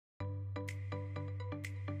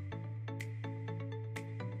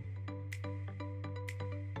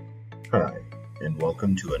Hi, and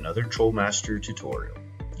welcome to another Trolmaster tutorial.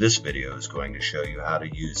 This video is going to show you how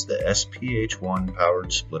to use the SPH-1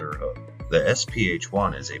 powered splitter hub. The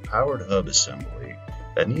SPH-1 is a powered hub assembly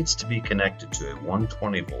that needs to be connected to a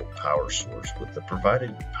 120 volt power source with the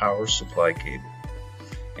provided power supply cable,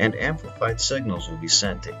 and amplified signals will be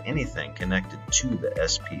sent to anything connected to the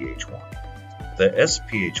SPH-1. The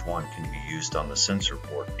SPH-1 can be used on the sensor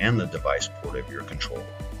port and the device port of your controller.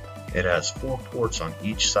 It has 4 ports on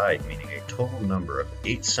each side, meaning a total number of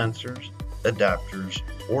 8 sensors, adapters,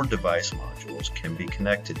 or device modules can be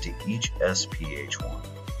connected to each SPH-1.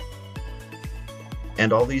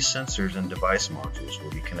 And all these sensors and device modules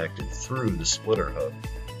will be connected through the splitter hub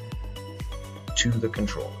to the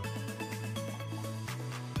controller.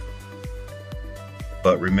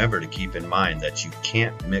 But remember to keep in mind that you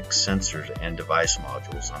can't mix sensors and device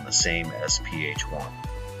modules on the same SPH-1.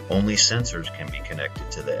 Only sensors can be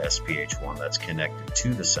connected to the SPH-1 that's connected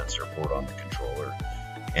to the sensor port on the controller,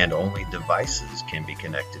 and only devices can be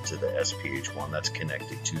connected to the SPH-1 that's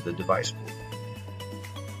connected to the device port.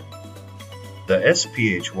 The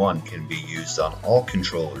SPH-1 can be used on all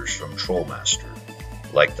controllers from Trolmaster,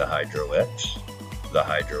 like the Hydro-X, the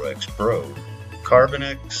Hydro-X Pro,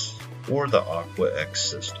 Carbon-X, or the Aqua-X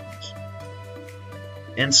systems.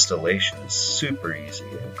 Installation is super easy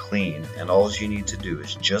and clean, and all you need to do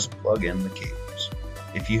is just plug in the cables.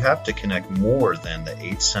 If you have to connect more than the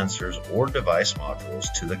 8 sensors or device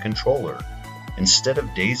modules to the controller, instead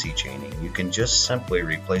of daisy chaining, you can just simply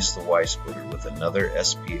replace the Y splitter with another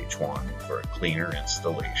SPH-1 for a cleaner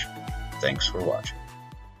installation. Thanks for watching.